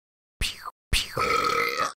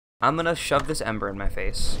I'm gonna shove this ember in my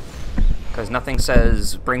face. Because nothing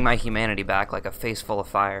says bring my humanity back like a face full of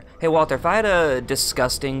fire. Hey Walter, if I had a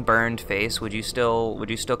disgusting burned face, would you still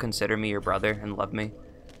consider me your brother and love me?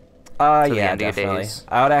 Yeah, definitely.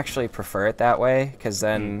 I would actually prefer it that way, because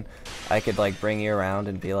then I could like bring you around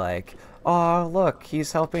and be like, oh look,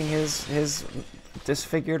 he's helping his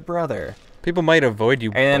disfigured brother. People might avoid you.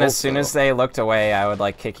 And then as soon as they looked away, I would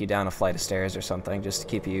like kick you down a flight of stairs or something, just to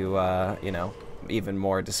keep you, you know, even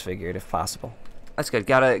more disfigured if possible. That's good.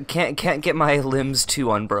 Can't get my limbs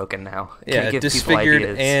too unbroken now. Yeah, Can't give disfigured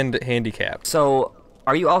people ideas. and handicapped. So,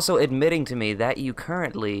 are you also admitting to me that you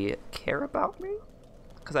currently care about me?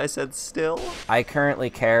 Because I said still. I currently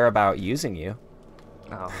care about using you.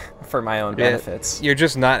 Oh. For my own benefits. You're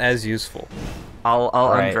just not as useful. I'll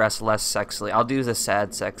undress less sexily. I'll do the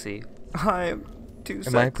sad sexy. I'm too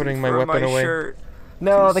sexy. Am I putting my weapon away? Shirt.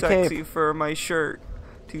 No, too the sexy cape. for my shirt.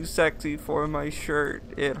 Too sexy for my shirt.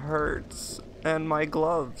 It hurts. And my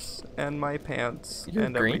gloves and my pants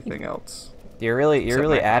and everything else. You're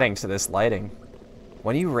really adding to this lighting.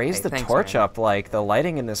 When you raise the torch up, like the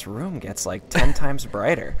lighting in this room gets like 10 times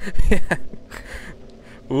brighter.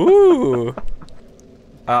 Ooh.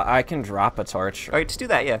 I can drop a torch. All right, just do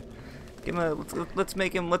that. Yeah. Give him a. Let's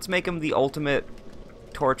make him the ultimate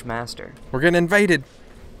torch master. We're getting invaded.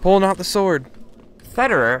 Pulling out the sword.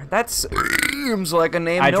 Federer. That seems like a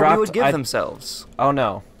name nobody would give themselves. Oh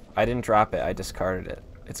no, I didn't drop it. I discarded it.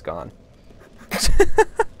 It's gone.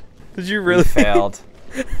 Did you really? We failed.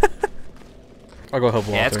 I'll go help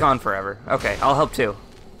Walter. Yeah, it's gone forever. Okay, I'll help too.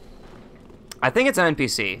 I think it's an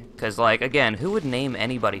NPC, because, like, again, who would name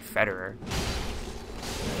anybody Federer?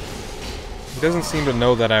 He doesn't seem to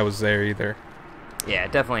know that I was there either. Yeah,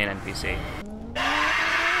 definitely an NPC.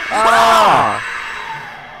 Ah!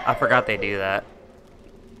 I forgot they do that.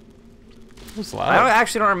 It was loud. I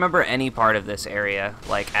actually don't remember any part of this area,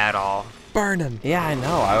 like, at all. Burn him. Yeah, I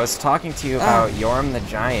know. I was talking to you about Yorm the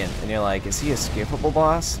Giant, and you're like, is he a skippable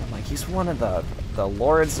boss? I'm like, he's one of the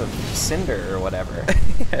Lords of Cinder or whatever.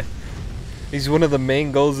 Yeah. He's one of the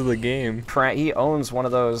main goals of the game. He owns one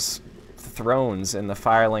of those thrones in the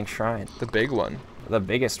Firelink Shrine. The big one. The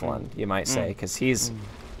biggest one, you might say, because he's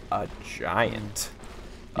a giant.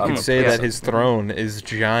 You could say that his throne is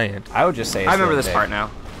giant. I would just say it's I remember really this big. part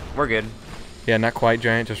now. We're good. Yeah, not quite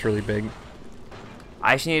giant, just really big.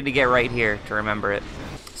 I just needed to get right here to remember it.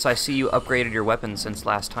 So I see you upgraded your weapon since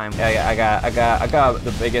last time. Yeah, I got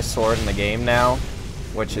the biggest sword in the game now,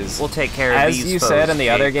 which is, we'll take care of as these you foes, said in the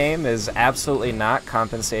Jake. other game, is absolutely not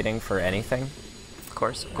compensating for anything. Of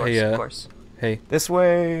course, of course, Hey, of course. Hey. This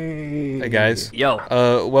way. Hey guys. Yo.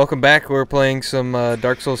 Welcome back. We're playing some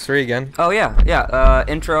Dark Souls 3 again. Oh yeah.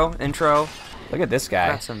 Intro. Look at this guy.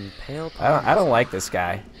 Got some pale. I don't like this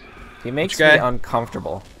guy. He makes me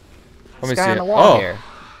uncomfortable. Let me This guy see on it. the wall here.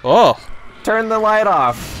 Oh. Turn the light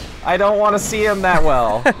off. I don't want to see him that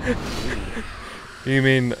well. You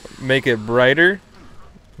mean make it brighter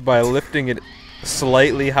by lifting it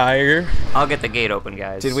slightly higher? I'll get the gate open,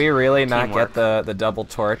 guys. Did we really not Teamwork. get the double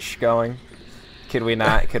torch going? Could we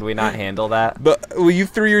not handle that? But well, you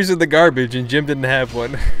threw yours in the garbage and Jim didn't have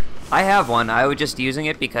one. I have one. I was just using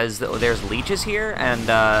it because there's leeches here and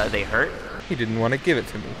they hurt. He didn't want to give it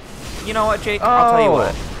to me. You know what, Jake? I'll tell you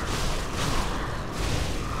what. Oh.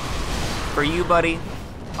 For you, buddy,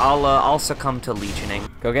 I'll succumb to leeching.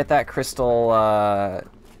 Go get that crystal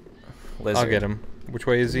lizard. I'll get him. Which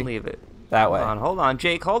way is he? Leave it. That way. Hold on,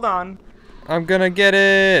 Jake. Hold on. I'm gonna get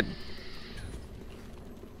it.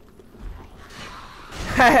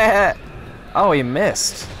 Oh, he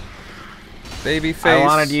missed. Baby face. I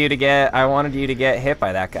wanted you to get hit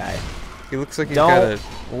by that guy. He looks like he's got Don't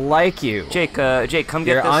a... like you. Jake, come get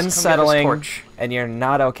You're this. unsettling, Come get this torch. and you're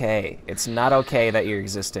not okay. It's not okay that you're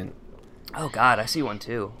existent. Oh God, I see one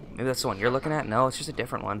too. Maybe that's the one you're looking at. No, it's just a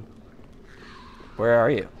different one. Where are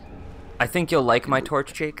you? I think you'll like my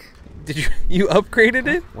torch, Jake. Did you upgraded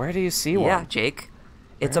it? Where do you see one? Yeah, Jake.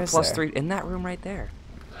 It's Where a is +3 there? in that room right there.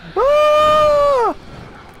 Ah!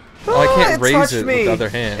 Oh, I can't it raise touched it me. with the other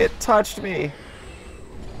hand. It touched me.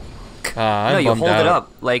 I'm No, you bummed hold out. it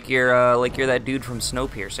up like you're that dude from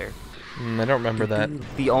Snowpiercer. I don't remember that.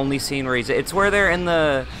 The only scene where it's where they're in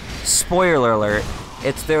the spoiler alert.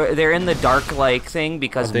 It's they're in the dark like thing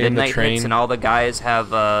because Are they in the midnight train? hits and all the guys have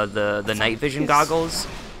the night vision goggles,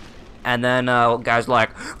 and then guys are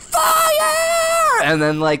like fire, and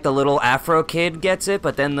then like the little Afro kid gets it,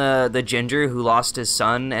 but then the ginger who lost his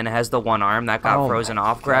son and has the one arm that got Oh frozen my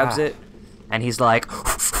off grabs God. it, and he's like.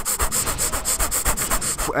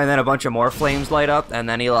 And then a bunch of more flames light up, and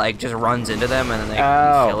then he like just runs into them, and then they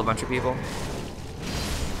kill a bunch of people.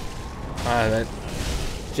 That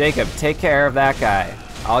Jacob, take care of that guy.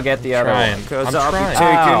 I'll get the other one. Cause I'm I'll trying. be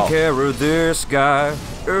taking Ow. care of this guy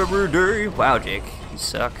every day. Wow, Jake, you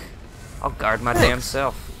suck. I'll guard my damn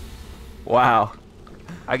self. Wow.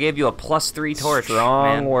 I gave you a +3 torch, Strong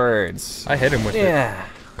man. words. I hit him with it. Yeah.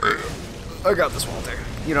 I got this, Walter.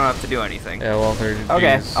 You don't have to do anything. Yeah, Walter.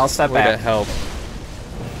 Okay, geez, I'll step way back. to help.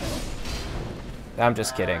 I'm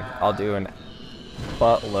just kidding. I'll do an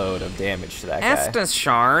buttload of damage to that guy. Estus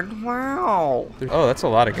Shard. Wow. Oh, that's a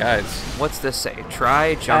lot of guys. What's this say?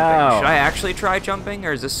 Try jumping. Ow. Should I actually try jumping,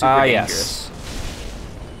 or is this super Yes. dangerous?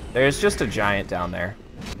 There's just a giant down there.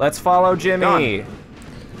 Let's follow Jimmy.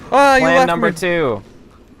 Oh, you Plan left number me. 2.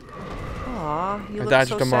 Aw, you look dodged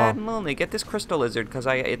so them sad all. and lonely. Get this crystal lizard, cause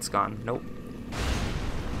it's gone. Nope.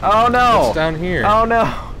 Oh no! It's down here. Oh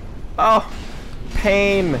no! Oh,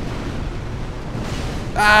 pain!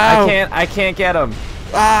 Ow. I can't get him.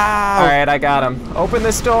 Ow. All right, I got him. Open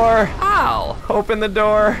this door. Ow! Open the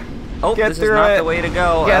door. Oh, Get this is through not it. the way to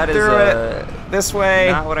go. Get That is through it. This way.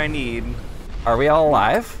 not what I need. Are we all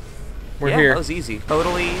alive? We're yeah, here. that was easy.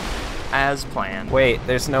 Totally as planned. Wait,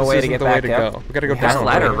 there's no This way to isn't get the back way to up. go. We gotta go There's down. a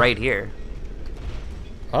ladder Wait. right here.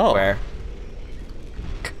 Oh. Where?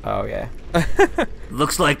 Oh yeah.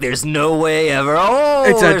 Looks like there's no way ever. Oh,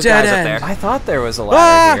 It's a there's dead guys up end. there. I thought there was a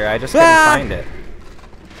ladder Ah! here. I just couldn't Ah! find it.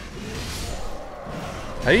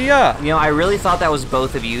 Hey-ya. You know, I really thought that was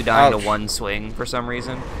both of you dying Ouch. to one swing for some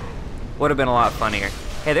reason. Would have been a lot funnier.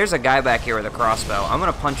 Hey, there's a guy back here with a crossbow. I'm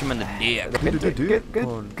gonna punch him in the dick.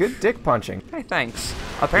 Good dick punching. Hey, thanks.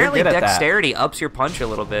 Apparently, good at that. dexterity ups your punch a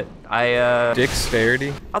little bit. I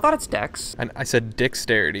Dexterity. thought it's dex. I said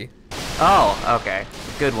dexterity. Oh, okay.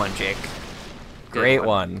 Good one, Jake. Good Great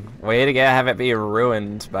one. Way to have it be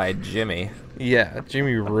ruined by Jimmy. Yeah,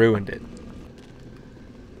 Jimmy ruined it.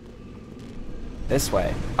 This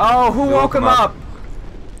way. Oh, who woke him up?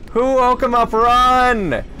 Who woke him up? Run!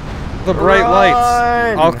 The bright lights.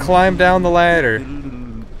 Run! I'll climb down the ladder.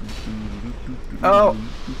 Oh.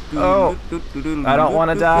 Oh. I don't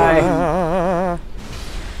want to die. Ah.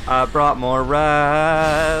 I brought more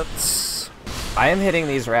rats. I am hitting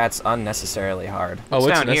these rats unnecessarily hard. Oh, What's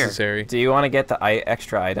it's down here? necessary. Do you want to get the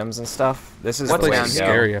extra items and stuff? This is What's the way down to It's go.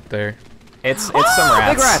 here? scary up there. It's some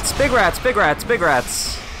rats. Big rats, big rats, big rats, big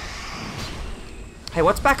rats. Hey,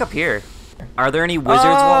 what's back up here? Are there any wizards,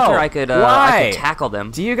 Walter? I could why? tackle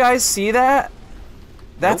them. Do you guys see that?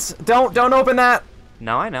 That's don't open that.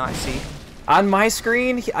 No, I know, I see. On my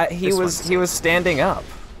screen, he This was one. standing up.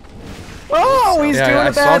 Oh, he's Yeah, doing I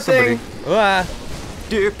a saw bad somebody. thing. Ah.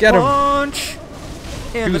 Dick Get him. punch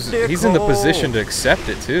in the dick He's in the hole. position to accept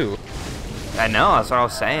it too. I know, that's what I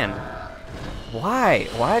was saying. Why?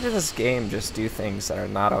 Why does this game just do things that are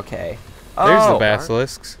not okay? There's Oh, the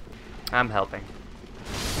basilisks. I'm helping.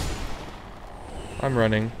 I'm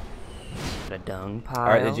running. The dung pile. All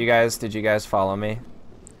right, did you guys follow me?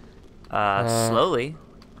 Slowly.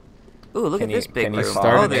 Ooh, look Can at this you- big can you room. follow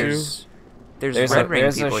Oh, me? there's There's red ring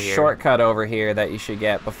there's people a here. shortcut over here that you should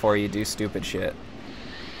get before you do stupid shit.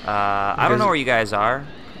 I don't know where you guys are.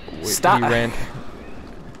 Stop. We ran.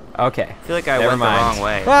 Okay. I feel like I Never went mind. the wrong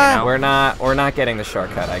way. Ah! You know? We're not getting the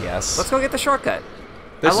shortcut, I guess. Let's go get the shortcut.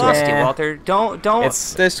 This I lost way. you, Walter. Don't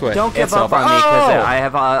It's This way. don't give it's up over. on me because Oh! I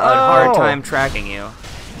have a hard Oh! time tracking you.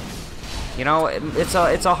 You know, it's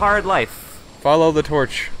a hard life. Follow the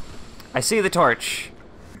torch. I see the torch.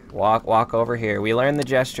 walk over here. We learn the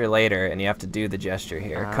gesture later, and you have to do the gesture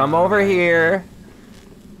here. Come over right. here.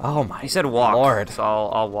 Oh my. You said walk, Lord. so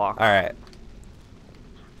I'll walk. All right.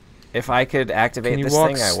 If I could activate Can you this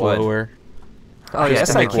walk thing, I would. slower? Oh, Just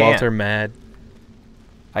yes, to I make can. Walter mad.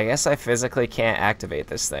 I guess I physically can't activate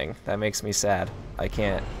this thing. That makes me sad. I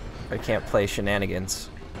can't play shenanigans.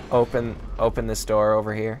 Open this door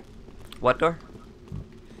over here. What door?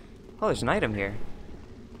 Oh, there's an item here.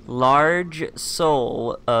 Large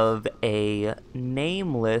soul of a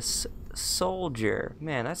nameless soldier.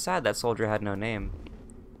 Man, that's sad that soldier had no name.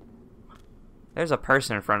 There's a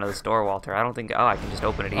person in front of this door, Walter. I don't think... Oh, I can just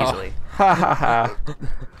open it easily. Ha ha ha.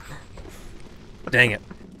 Dang it.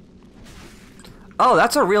 Oh,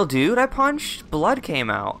 that's a real dude I punched? Blood came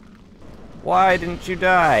out. Why didn't you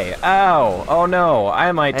die? Ow. Oh no,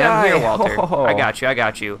 I might Hey, die. I'm here, Walter. Oh. I got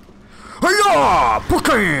you. Hiya!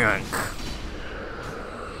 Bookank!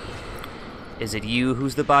 Is it you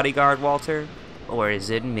who's the bodyguard, Walter? Or is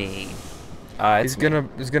it me? It's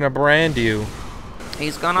He's gonna brand you.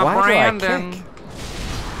 He's gonna Why do I brand kick? him.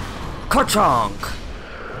 Ka-chunk!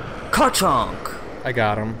 Ka-chunk! I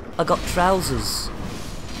got him. I got trousers.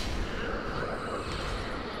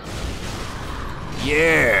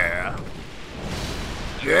 Yeah!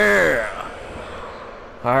 Yeah!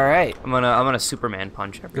 All right. I'm gonna Superman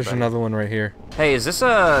punch everybody. There's another one right here. Hey, is this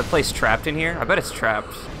a place trapped in here? I bet it's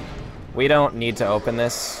trapped. We don't need to open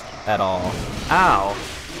this at all. Ow.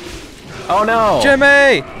 Oh no!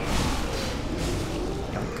 Jimmy!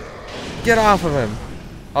 Get off of him.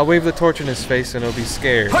 I'll wave the torch in his face and he'll be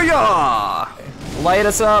scared. Hiya! Light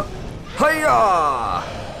us up! Hiya!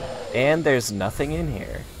 And there's nothing in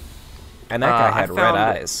here. And that guy had red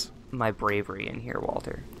eyes. My bravery in here,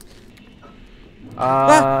 Walter.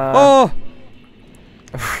 Oh!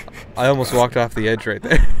 I almost walked off the edge right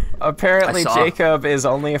there. Apparently Jacob is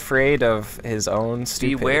only afraid of his own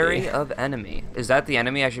stupidity. Be wary of enemy. Is that the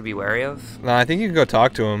enemy I should be wary of? No, I think you can go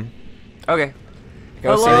talk to him. Okay.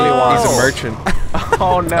 Go see what he wants. He's a merchant.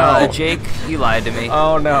 Oh no. Jake, you lied to me.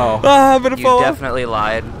 Oh no. Ah, I'm gonna fall You off. definitely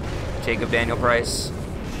lied. Jacob Daniel Price.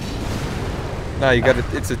 No, you gotta,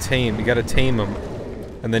 it's a tame. You gotta tame him.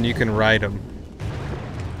 And then you can ride him.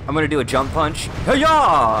 I'm gonna do a jump punch.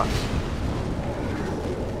 Hiya!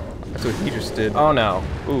 That's what he just did. Oh no.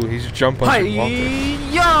 Ooh, he's jump punching Walter.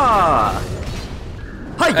 Hiya!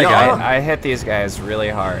 Hiya! I hit these guys really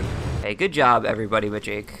hard. Hey, good job, everybody but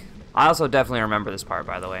Jake. I also definitely remember this part,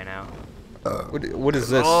 by the way, now. What is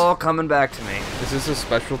this? All coming back to me. Is this a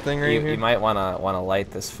special thing right here? You might wanna light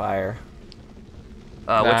this fire. Which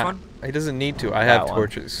one? He doesn't need to. I That have one.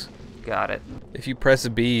 torches. Got it. If you press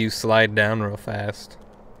B, you slide down real fast.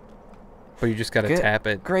 But you just gotta tap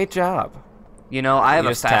it. Great job. You know, I have You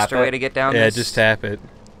a just tap faster way it? to get down Yeah, this. just tap it.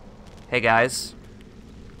 Hey, guys.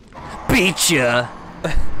 Beat ya!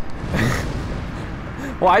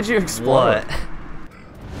 Why'd you explode? What?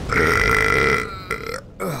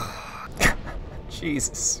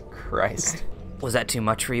 Jesus Christ. Was that too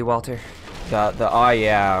much for you, Walter? The oh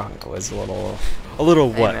yeah, it was a little. A little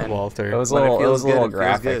what, man. Walter? It was a But it little. It feels was a little good, it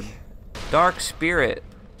feels graphic. good. Dark spirit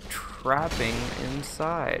trapping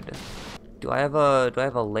inside. Do I have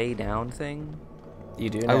a lay down thing? You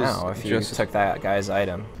do I was now if you just- took that guy's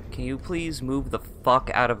item. Can you please move the fuck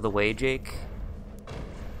out of the way, Jake?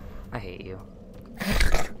 I hate you.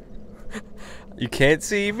 You can't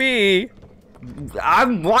see me. I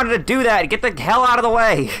wanted to do that. Get the hell out of the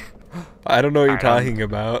way. I don't know what you're Alright, talking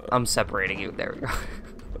about. I'm separating you. There we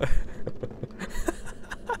go.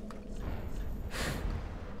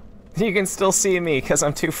 You can still see me because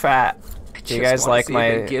I'm too fat. Do you Just guys wanna like see if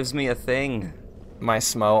it my gives me a thing?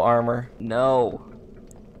 smo armor? No.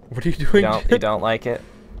 What are you doing? You don't like it?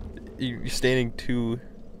 You're standing too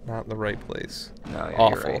not in the right place. No, yeah, Awful.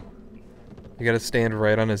 you're right. You gotta stand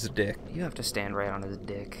right on his dick. You have to stand right on his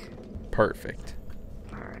dick. Perfect.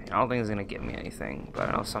 Alright, I don't think it's gonna give me anything, but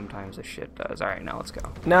I know sometimes this shit does. Alright, now let's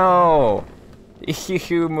go. No.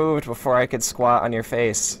 You moved before I could squat on your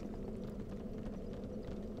face.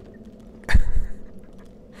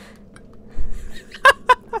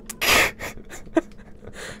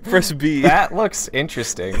 Press B. That looks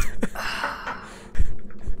interesting.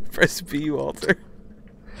 Press B, Walter.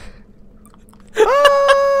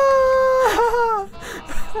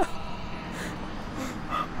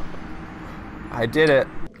 I did it.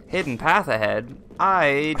 Hidden path ahead.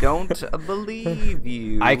 I don't believe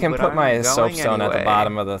you. I can but put I'm my going soapstone at the anyway.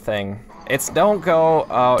 bottom of the thing. It's don't go.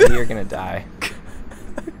 Oh, you're gonna die.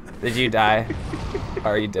 Did you die?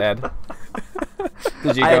 Are you dead?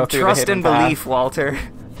 Did you I go had through trust the and hidden path? belief, Walter.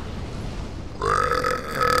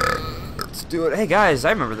 Let's do it. Hey guys,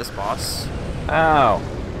 I remember this boss. Oh.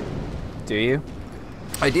 Do you?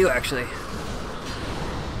 I do actually.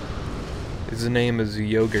 His name is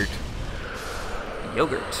Yogurt.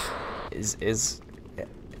 Yogurt. Is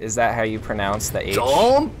that how you pronounce the H?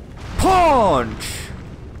 Jump punch.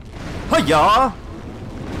 Hiya!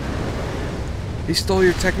 He stole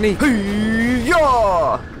your technique.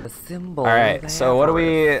 Hiya! The thimble. All right. of So what do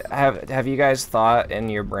we Avarith. have you guys thought in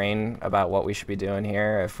your brain about what we should be doing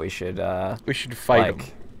here? If we should We should fight like,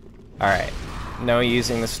 him. all right. No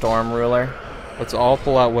using the storm ruler. Let's all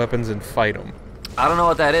pull out weapons and fight him. I don't know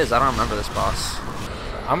what that is. I don't remember this boss.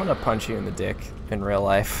 I'm gonna punch you in the dick in real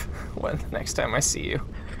life when next time I see you.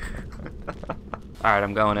 All right,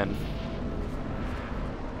 I'm going in.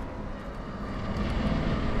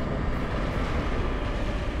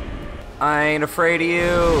 I ain't afraid of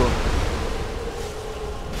you.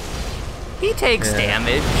 He takes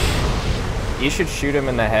damage You should shoot him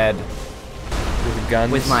in the head. With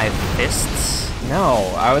guns. with my fists. No,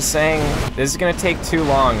 I was saying this is gonna take too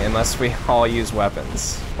long unless we all use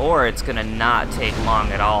weapons. Or it's gonna not take long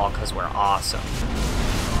at all because we're awesome.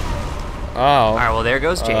 Oh. Alright, well there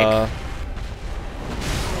goes Jake.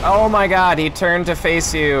 Oh my god, he turned to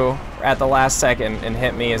face you at the last second and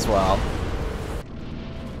hit me as well.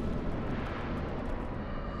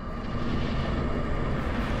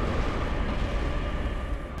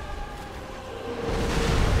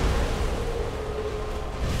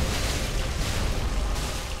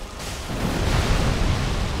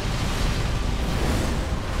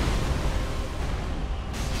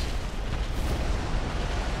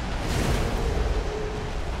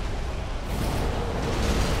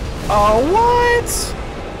 Oh, what?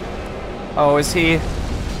 Oh, is he?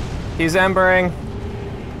 He's embering.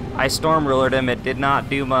 I storm rulered him. It did not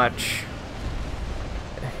do much.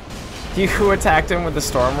 You attacked him with the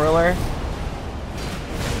storm ruler?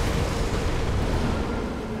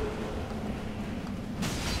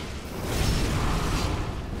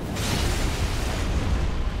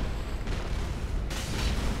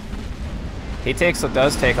 He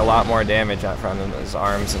does take a lot more damage from his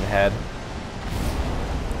arms and head.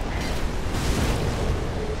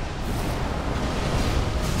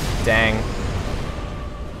 Dang.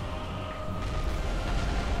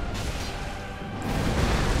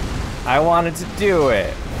 I wanted to do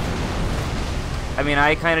it. I mean,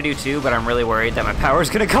 I kind of do too, but I'm really worried that my power's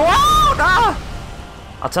gonna go out!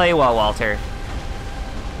 Ah! I'll tell you what, Walter.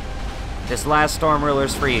 This last storm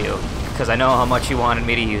ruler's for you, because I know how much you wanted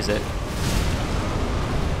me to use it.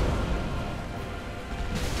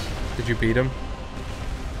 Did you beat him?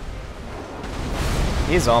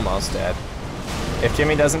 He's almost dead. If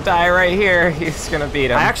Jimmy doesn't die right here, he's gonna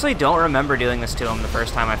beat him. I actually don't remember doing this to him the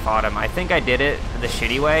first time I fought him. I think I did it the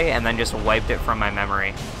shitty way and then just wiped it from my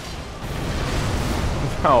memory.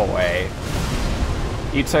 No way.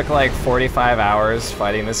 You took like 45 hours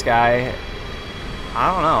fighting this guy.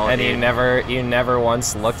 I don't know. And dude. you never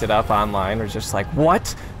once looked it up online or just like,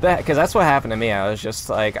 what? Because that's what happened to me. I was just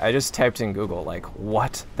like, I just typed in Google, like,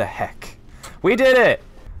 what the heck? We did it!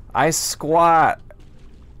 I squat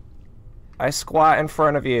in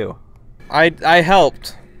front of you. I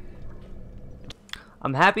helped.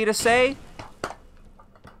 I'm happy to say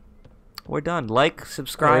we're done. Like,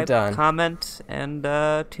 subscribe, comment, and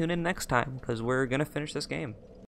tune in next time because we're gonna finish this game.